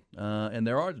to win, and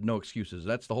there are no excuses.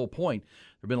 That's the whole point.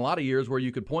 There have been a lot of years where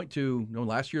you could point to,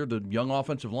 last year, the young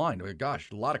offensive line.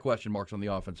 Gosh, a lot of question marks on the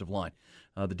offensive line.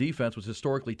 The defense was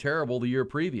historically terrible the year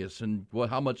previous, and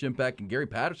how much impact can Gary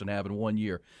Patterson have in 1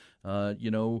 year?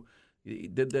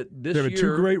 This there were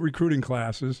two great recruiting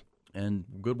classes. And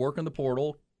good work in the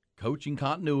portal, coaching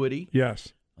continuity.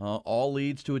 Yes. All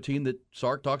leads to a team that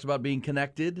Sark talks about being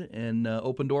connected and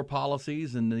open-door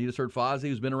policies. And you just heard Fozzie,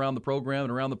 who's been around the program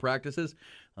and around the practices,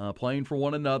 playing for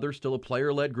one another, still a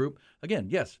player-led group. Again,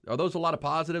 yes, are those a lot of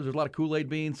positives? There's a lot of Kool-Aid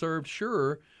being served?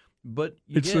 Sure. But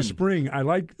it's the spring. I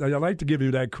like to give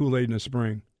you that Kool-Aid in the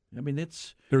spring. I mean,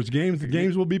 there's games. The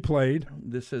games will be played.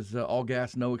 This is all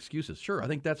gas, no excuses. Sure, I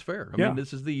think that's fair. I mean,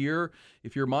 this is the year.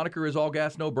 If your moniker is all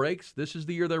gas, no breaks, this is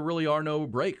the year there really are no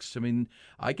breaks. I mean,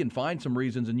 I can find some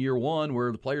reasons in year one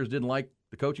where the players didn't like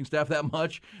the coaching staff that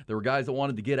much. There were guys that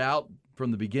wanted to get out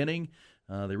from the beginning.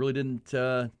 They really didn't.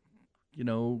 They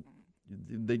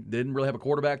didn't really have a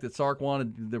quarterback that Sark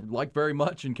wanted. They liked very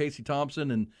much in Casey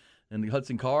Thompson and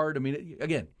Hudson Card. I mean,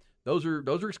 again. Those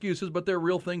are excuses, but they're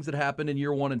real things that happen in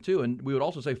year 1 and 2. And we would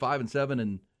also say 5 and 7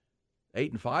 and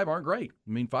 8 and 5 aren't great. I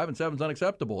mean, 5 and 7 is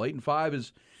unacceptable. 8 and 5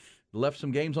 is left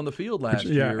some games on the field last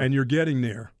year. Yeah, and you're getting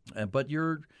there. But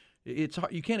you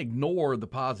can't ignore the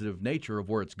positive nature of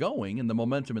where it's going and the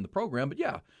momentum in the program. But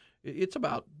yeah, it's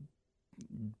about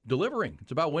delivering.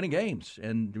 It's about winning games,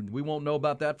 and we won't know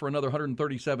about that for another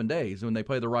 137 days when they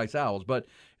play the Rice Owls. But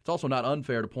it's also not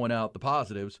unfair to point out the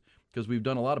positives, because we've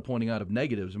done a lot of pointing out of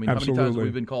negatives. I mean, Absolutely. How many times have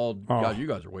we been called, God, you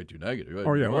guys are way too negative?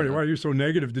 Oh, yeah. Why are you so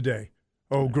negative today?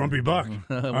 Oh, Grumpy Buck.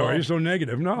 Why are you so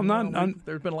negative? No, I'm not.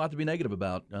 There's been a lot to be negative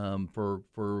about for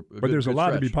But there's a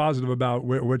lot to be positive about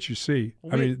what you see.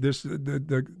 Well, I mean,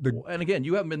 and again,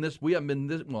 we haven't been this,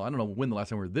 well, I don't know when the last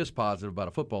time we were this positive about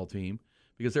a football team,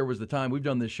 because there was the time, we've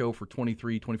done this show for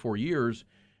 23, 24 years,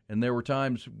 and there were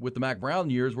times with the Mac Brown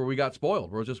years where we got spoiled,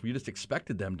 where we just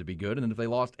expected them to be good, and then if they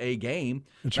lost a game,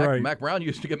 Mac Brown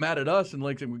used to get mad at us and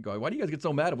like, why do you guys get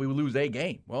so mad if we would lose a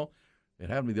game? Well, it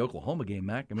happened to be the Oklahoma game,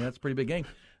 Mac. I mean, that's a pretty big game.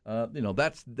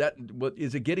 What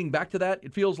is it getting back to that?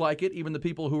 It feels like it. Even the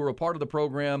people who were a part of the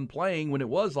program playing when it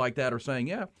was like that are saying,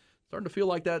 yeah, starting to feel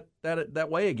like that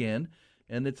way again.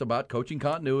 And it's about coaching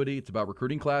continuity. It's about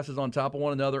recruiting classes on top of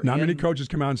one another. Not many coaches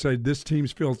come out and say, this team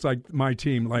feels like my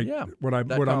team, what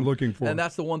I'm looking for. And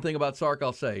that's the one thing about Sark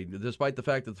I'll say. Despite the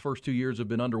fact that the first 2 years have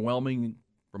been underwhelming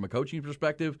from a coaching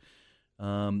perspective,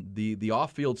 the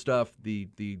off-field stuff, the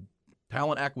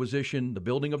talent acquisition, the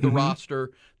building of the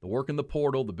roster, the work in the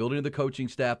portal, the building of the coaching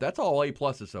staff, that's all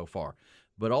A-pluses so far.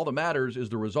 But all that matters is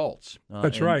the results.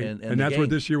 That's right. And that's what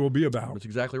this year will be about. That's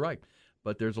exactly right.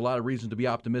 But there's a lot of reason to be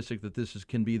optimistic that this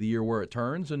can be the year where it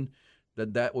turns, and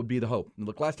that would be the hope. And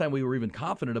look, last time we were even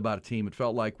confident about a team, it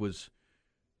felt like was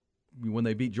when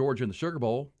they beat Georgia in the Sugar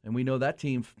Bowl, and we know that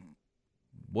team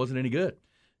wasn't any good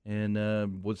and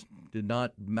did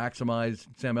not maximize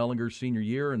Sam Ehlinger's senior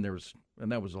year, and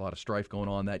that was a lot of strife going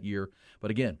on that year. But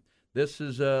again, this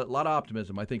is a lot of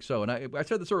optimism, I think so. And I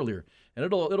said this earlier, and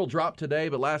it'll drop today,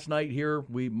 but last night here,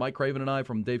 Mike Craven and I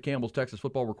from Dave Campbell's Texas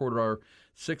Football recorded our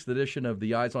 6th edition of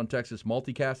the Eyes on Texas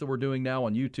multicast that we're doing now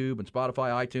on YouTube and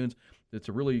Spotify, iTunes. It's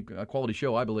a really quality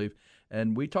show, I believe.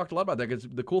 And we talked a lot about that, because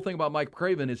the cool thing about Mike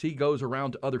Craven is he goes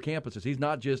around to other campuses. He's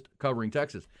not just covering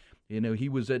Texas. He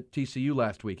was at TCU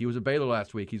last week. He was at Baylor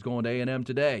last week. He's going to A&M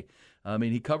today. I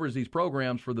mean, he covers these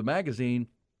programs for the magazine,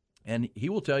 and he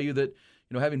will tell you that,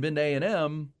 having been to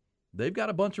A&M, they've got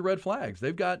a bunch of red flags.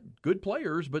 They've got good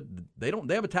players, but they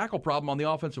have a tackle problem on the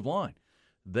offensive line.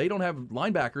 They don't have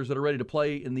linebackers that are ready to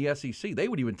play in the SEC. They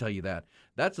would even tell you that.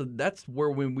 That's where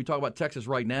when we talk about Texas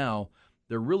right now,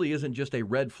 there really isn't just a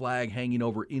red flag hanging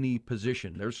over any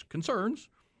position. There's concerns.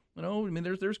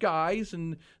 There's guys,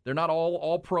 and they're not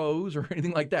all pros or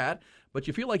anything like that. But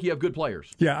you feel like you have good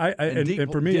players. Yeah,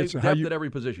 and for me, it's depth how you at every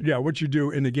position. Yeah, what you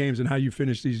do in the games and how you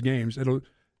finish these games.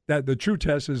 The true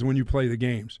test is when you play the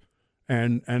games,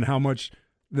 and how much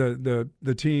the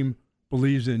team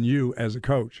believes in you as a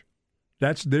coach.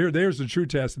 There's the true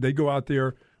test. They go out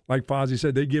there, like Fozzie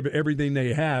said, they give everything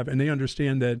they have, and they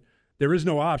understand that there is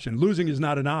no option. Losing is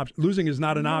not an option. Losing is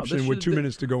not an option with 2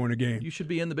 minutes to go in a game. You should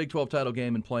be in the Big 12 title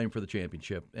game and playing for the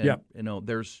championship. And,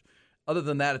 there's other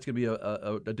than that, it's going to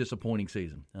be a disappointing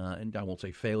season. And I won't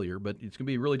say failure, but it's going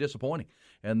to be really disappointing.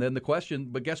 And then the question,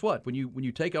 but guess what? When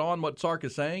you take it on what Sark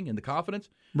is saying and the confidence,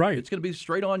 right, it's going to be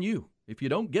straight on you. If you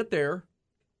don't get there,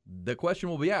 the question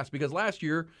will be asked. Because last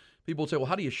year, people would say, well,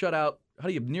 how do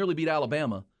you nearly beat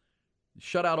Alabama,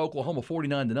 shut out Oklahoma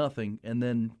 49-0, and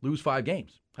then lose 5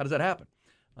 games? How does that happen?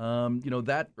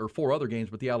 That or 4 other games,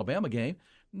 but the Alabama game,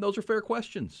 those are fair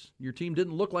questions. Your team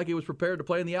didn't look like it was prepared to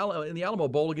play in the Alamo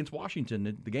Bowl against Washington.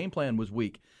 The game plan was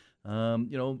weak.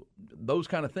 Those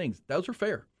kind of things. Those are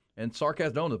fair. And Sark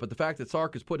has known it. But the fact that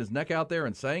Sark has put his neck out there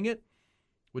and saying it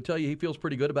would tell you he feels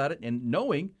pretty good about it. And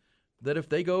knowing that if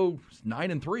they go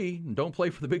 9-3 and don't play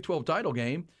for the Big 12 title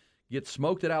game, get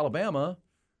smoked at Alabama,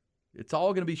 it's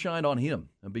all going to be shined on him.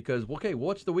 Because, okay,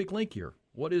 what's the weak link here?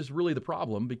 What is really the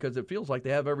problem? Because it feels like they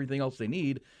have everything else they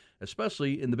need,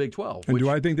 especially in the Big 12. And do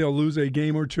I think they'll lose a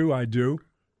game or two? I do.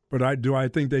 But do I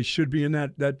think they should be in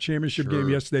that championship game?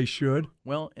 Yes, they should.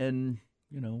 Well, and,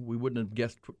 we wouldn't have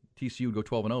guessed TCU would go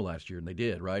 12-0 last year, and they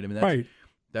did, right? I mean, right.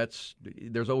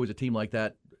 There's always a team like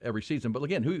that every season. But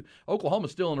again,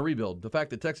 Oklahoma's still in a rebuild. The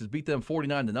fact that Texas beat them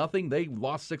 49-0, they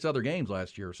lost 6 other games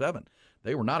last year, 7.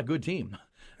 They were not a good team.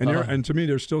 And to me,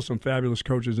 there's still some fabulous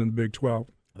coaches in the Big 12.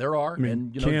 There are.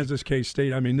 Kansas,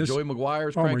 K-State. Joey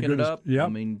McGuire's cranking it up.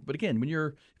 Yep. But again,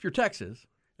 if you're Texas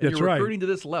and you're recruiting to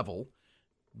this level,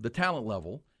 the talent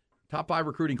level, top 5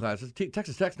 recruiting classes,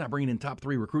 Texas Tech's not bringing in top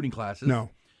 3 recruiting classes. No.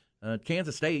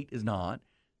 Kansas State is not.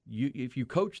 If you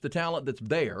coach the talent that's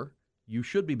there, you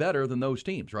should be better than those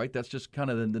teams, right? That's just kind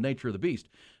of the nature of the beast.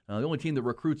 The only team that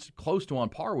recruits close to on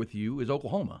par with you is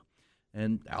Oklahoma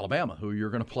and Alabama, who you're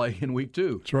going to play in week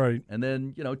 2. That's right. And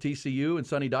then, TCU and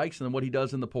Sonny Dykes and what he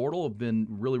does in the portal have been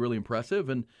really, really impressive.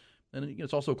 And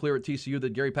it's also clear at TCU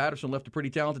that Gary Patterson left a pretty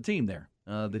talented team there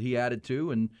that he added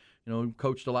to and,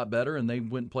 coached a lot better, and they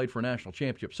went and played for a national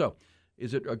championship. So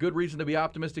is it a good reason to be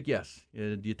optimistic? Yes.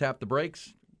 Do you tap the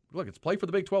brakes? Look, it's play for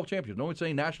the Big 12 championship. No one's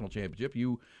saying national championship.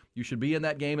 You should be in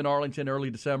that game in Arlington early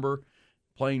December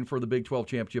playing for the Big 12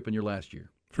 championship in your last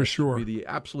year. For sure. That should be the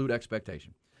absolute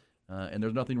expectation. And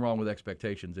there's nothing wrong with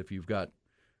expectations if you've got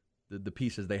the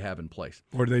pieces they have in place.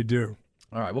 Or they do.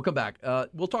 All right, we'll come back.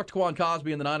 We'll talk to Quan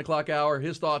Cosby in the 9 o'clock hour.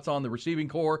 His thoughts on the receiving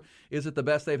core. Is it the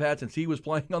best they've had since he was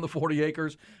playing on the 40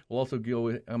 acres? We'll also go.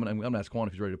 I'm going to ask Quan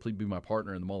if he's ready to please be my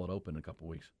partner in the Mullet Open in a couple of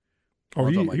weeks. Oh,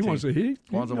 he wants to hit.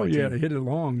 Quan's on my team. Yeah, to hit it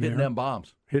long there. Hitting them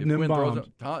bombs.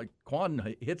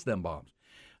 Quan hits them bombs.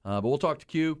 But we'll talk to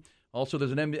Q. Also,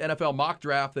 there's an NFL mock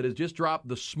draft that has just dropped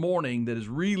this morning that is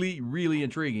really, really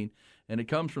intriguing, and it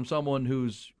comes from someone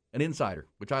who's an insider,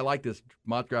 which I like this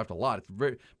mock draft a lot.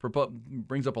 It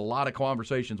brings up a lot of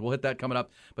conversations. We'll hit that coming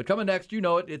up. But coming next,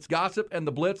 it's Gossip and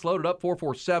the Blitz loaded up,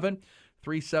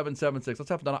 447-3776. Let's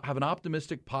have an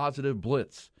optimistic, positive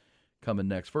Blitz coming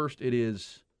next. First, it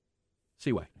is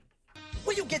Seaway.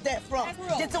 Where you get that from?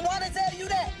 Did Tawana tell you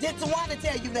that?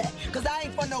 Because I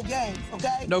ain't for no games,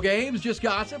 okay? No games, just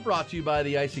gossip. Brought to you by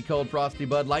the Icy Cold Frosty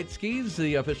Bud Light Skis,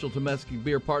 the official domestic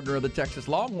beer partner of the Texas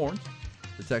Longhorns,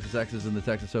 the Texas X's and the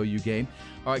Texas OU game.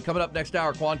 All right, coming up next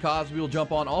hour, Quan Cosby will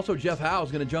jump on. Also, Jeff Howe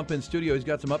is going to jump in studio. He's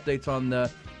got some updates on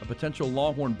a potential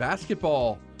Longhorn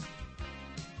basketball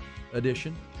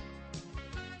edition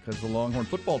because the Longhorn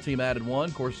football team added one.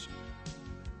 Of course,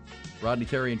 Rodney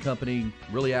Terry and company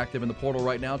really active in the portal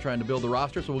right now trying to build the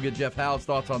roster, so we'll get Jeff Howe's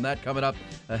thoughts on that coming up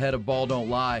ahead of Ball Don't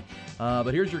Lie.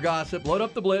 But here's your gossip. Load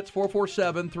up the Blitz,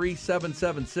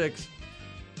 447-3776.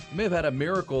 You may have had a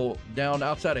miracle down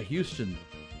outside of Houston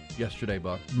yesterday,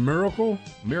 Buck. Miracle?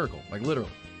 Miracle, like literally.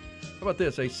 How about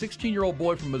this? A 16-year-old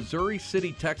boy from Missouri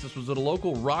City, Texas was at a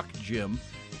local rock gym.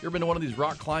 You ever been to one of these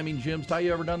rock climbing gyms? Ty,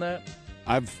 you ever done that?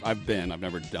 I've been. I've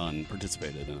never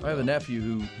participated in it. I have a nephew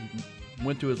who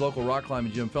went to his local rock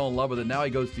climbing gym, fell in love with it. Now he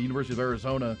goes to the University of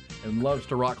Arizona and loves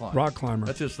to rock climb. Rock climber.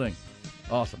 That's his thing.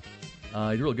 Awesome.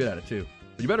 He's real good at it, too.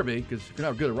 You better be, because if you're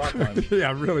not good at rock climbing.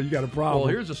 Yeah, really, you got a problem. Well,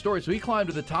 here's the story. So he climbed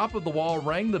to the top of the wall,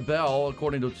 rang the bell,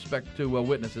 according to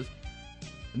witnesses,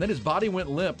 and then his body went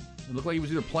limp. It looked like he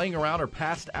was either playing around or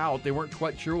passed out. They weren't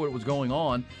quite sure what was going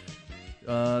on.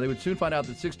 They would soon find out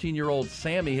that 16-year-old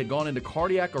Sammy had gone into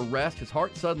cardiac arrest. His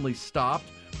heart suddenly stopped.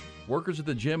 Workers at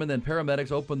the gym and then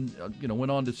paramedics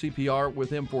went on to CPR with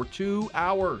him for 2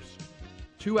 hours.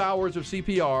 2 hours of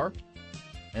CPR.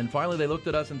 And finally they looked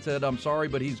at us and said, "I'm sorry,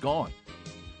 but he's gone."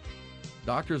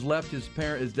 Doctors left his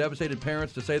devastated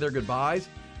parents to say their goodbyes.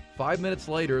 5 minutes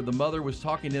later, the mother was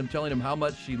talking to him, telling him how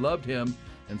much she loved him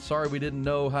and sorry we didn't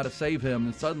know how to save him.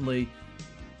 And suddenly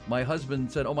my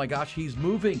husband said, "Oh my gosh, he's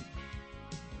moving."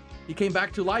 He came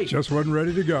back to life. Just wasn't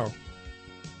ready to go.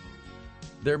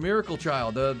 Their miracle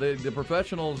child, the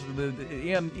professionals, the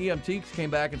EMTs came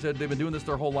back and said they've been doing this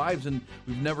their whole lives and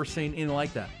we've never seen anything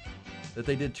like that. That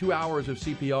they did 2 hours of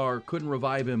CPR, couldn't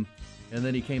revive him, and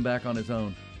then he came back on his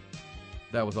own.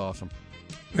 That was awesome.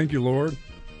 Thank you, Lord.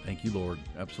 Thank you, Lord.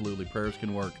 Absolutely. Prayers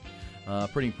can work.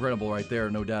 Pretty incredible right there,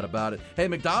 no doubt about it. Hey,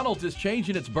 McDonald's is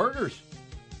changing its burgers.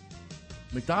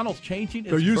 McDonald's changing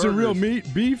its burgers. They're using real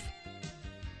meat, beef?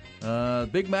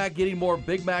 Big Mac getting more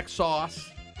Big Mac sauce.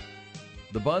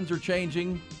 The buns are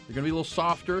changing. They're going to be a little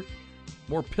softer,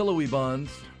 more pillowy buns.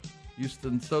 Used to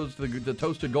the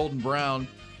toasted golden brown.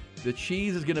 The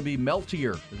cheese is going to be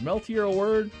meltier. Is meltier a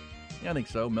word? Yeah, I think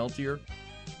so. Meltier.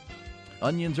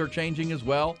 Onions are changing as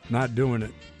well. Not doing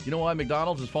it. You know why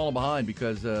McDonald's has fallen behind?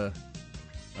 Because I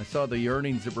saw the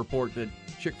earnings report that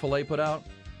Chick-fil-A put out.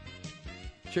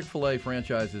 Chick-fil-A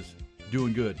franchise is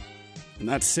doing good. And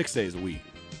that's 6 days a week.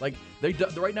 Like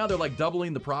right now, they're like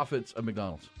doubling the profits of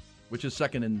McDonald's, which is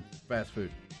second in fast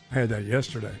food. I had that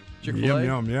yesterday. Chick-fil-A?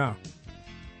 Yum, yeah.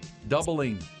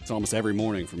 Doubling. It's almost every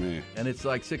morning for me. And it's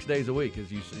like 6 days a week, as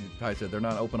Ty said. They're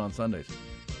not open on Sundays.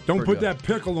 Don't put that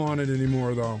pickle on it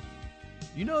anymore, though.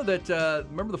 You know that,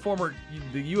 remember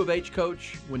the U of H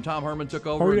coach when Tom Herman took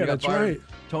over? Oh, and yeah, got that's fired? right.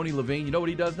 Tony Levine. You know what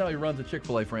he does now? He runs a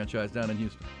Chick-fil-A franchise down in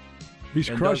Houston. He's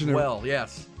and crushing does it. well,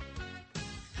 yes.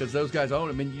 Because those guys own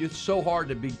it. I mean, it's so hard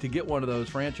to get one of those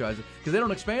franchises because they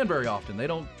don't expand very often. They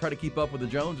don't try to keep up with the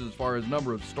Joneses as far as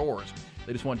number of stores.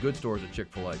 They just want good stores at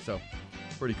Chick-fil-A. So,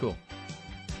 pretty cool.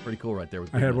 Pretty cool right there.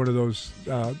 I had one of those,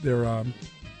 their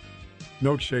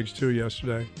milkshakes, too,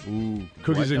 yesterday. Ooh.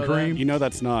 Cookies and cream. You know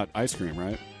that's not ice cream,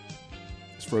 right?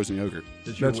 It's frozen yogurt.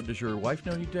 Does your wife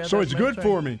know you to have So that it's good milkshake?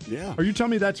 for me. Yeah. Are you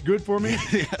telling me that's good for me?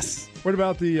 Yes. What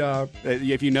about the...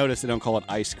 if you notice, they don't call it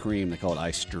ice cream. They call it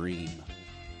ice stream.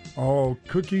 Oh,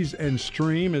 cookies and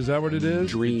stream. Is that what it is?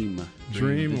 Dream.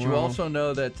 Dream. Did you wow. also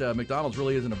know that McDonald's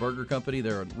really isn't a burger company?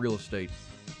 They're a real estate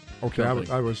Okay,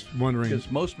 I was wondering.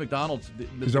 Because most McDonald's...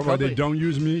 Is that why they don't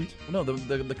use meat? No,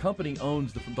 the company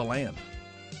owns the land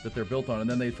that they're built on, and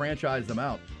then they franchise them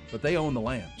out. But they own the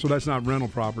land. So that's not rental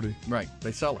property. Right.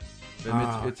 They sell it.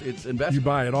 And it's investment. You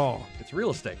buy it all. It's real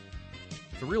estate.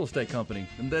 It's a real estate company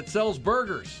and that sells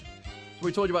burgers. So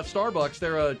we told you about Starbucks.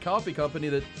 They're a coffee company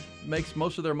that makes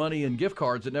most of their money in gift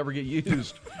cards that never get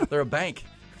used. They're a bank.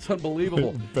 It's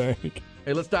unbelievable. Bank.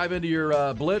 Hey, let's dive into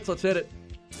your Blitz. Let's hit it.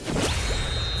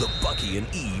 The Bucky and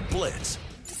E Blitz.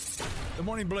 The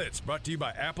Morning Blitz brought to you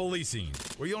by Apple Leasing,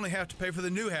 where you only have to pay for the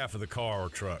new half of the car or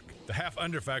truck, the half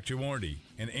under factory warranty,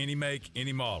 in any make,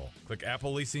 any model. Click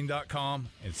appleleasing.com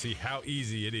and see how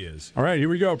easy it is. All right, here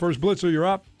we go. First Blitzer, you're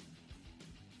up.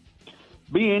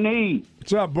 B&E.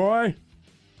 What's up, boy?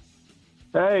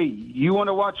 Hey, you want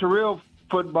to watch a real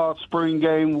football spring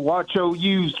game? Watch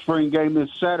OU's spring game this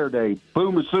Saturday.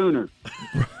 Boomer Sooner.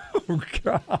 Oh,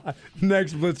 God.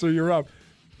 Next Blitzer, you're up.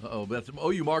 Uh-oh, that's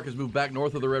OU Mark has moved back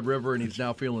north of the Red River, and he's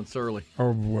now feeling surly.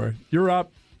 Oh, boy. You're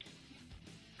up.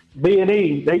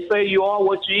 B&E, they say you are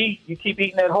what you eat. You keep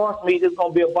eating that horse meat, there's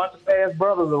going to be a bunch of fast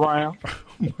brothers around.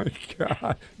 Oh, my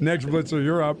God. Next Blitzer,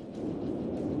 you're up.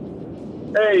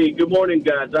 Hey, good morning,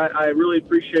 guys. I really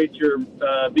appreciate your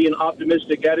being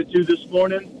optimistic attitude this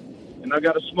morning. And I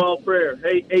got a small prayer.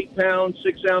 Hey, 8-pound,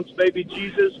 6-ounce baby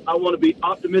Jesus, I want to be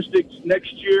optimistic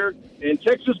next year. And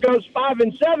Texas goes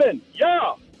 5-7.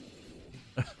 Yeah.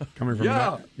 Coming from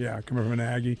coming from an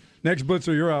Aggie. Next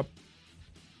Blitzer, you're up.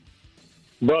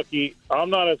 Bucky, I'm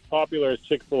not as popular as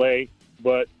Chick-fil-A,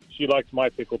 but she likes my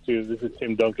pickle too. This is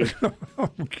Tim Duncan. Oh,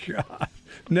 God.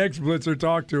 Next Blitzer,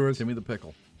 talk to us. Give me the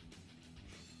pickle.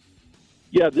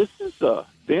 Yeah, this is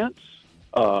Vince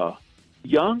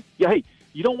Young. Yeah, hey,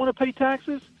 you don't want to pay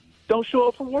taxes? Don't show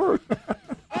up for work.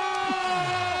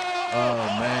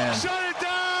 Oh, man. Shut it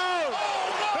down!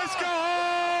 Let's go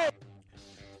home!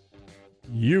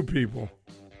 You people.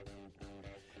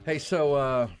 Hey,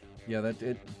 so,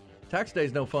 tax day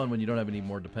is no fun when you don't have any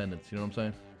more dependents. You know what I'm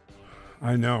saying?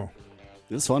 I know.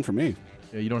 It's fun for me.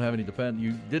 Yeah, you don't have any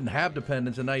You didn't have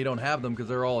dependents, and now you don't have them because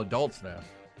they're all adults now.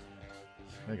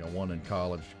 I got one in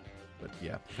college, but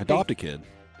yeah. Adopt a kid.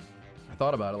 I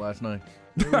thought about it last night.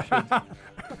 Maybe we should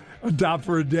adopt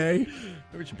for a day.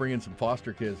 Maybe we should bring in some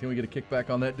foster kids. Can we get a kickback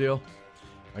on that deal?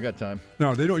 I got time.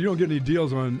 No, they don't. You don't get any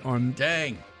deals on.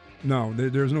 Dang. No,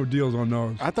 there's no deals on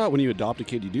those. I thought when you adopt a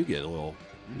kid, you do get a little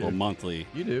monthly.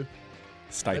 You do.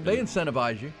 Stipend. They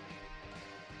incentivize you.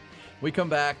 We come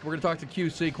back. We're going to talk to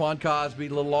QC, Quan Cosby, a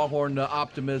little Longhorn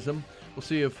optimism. We'll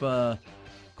see if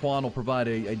Quan will provide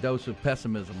a dose of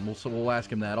pessimism. We'll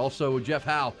ask him that. Also, Jeff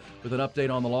Howe with an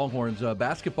update on the Longhorns'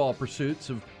 basketball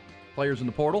pursuits of players in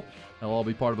the portal. They'll all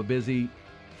be part of a busy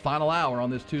final hour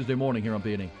on this Tuesday morning here on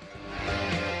B&E.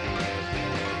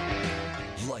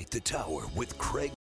 Light the Tower with Craig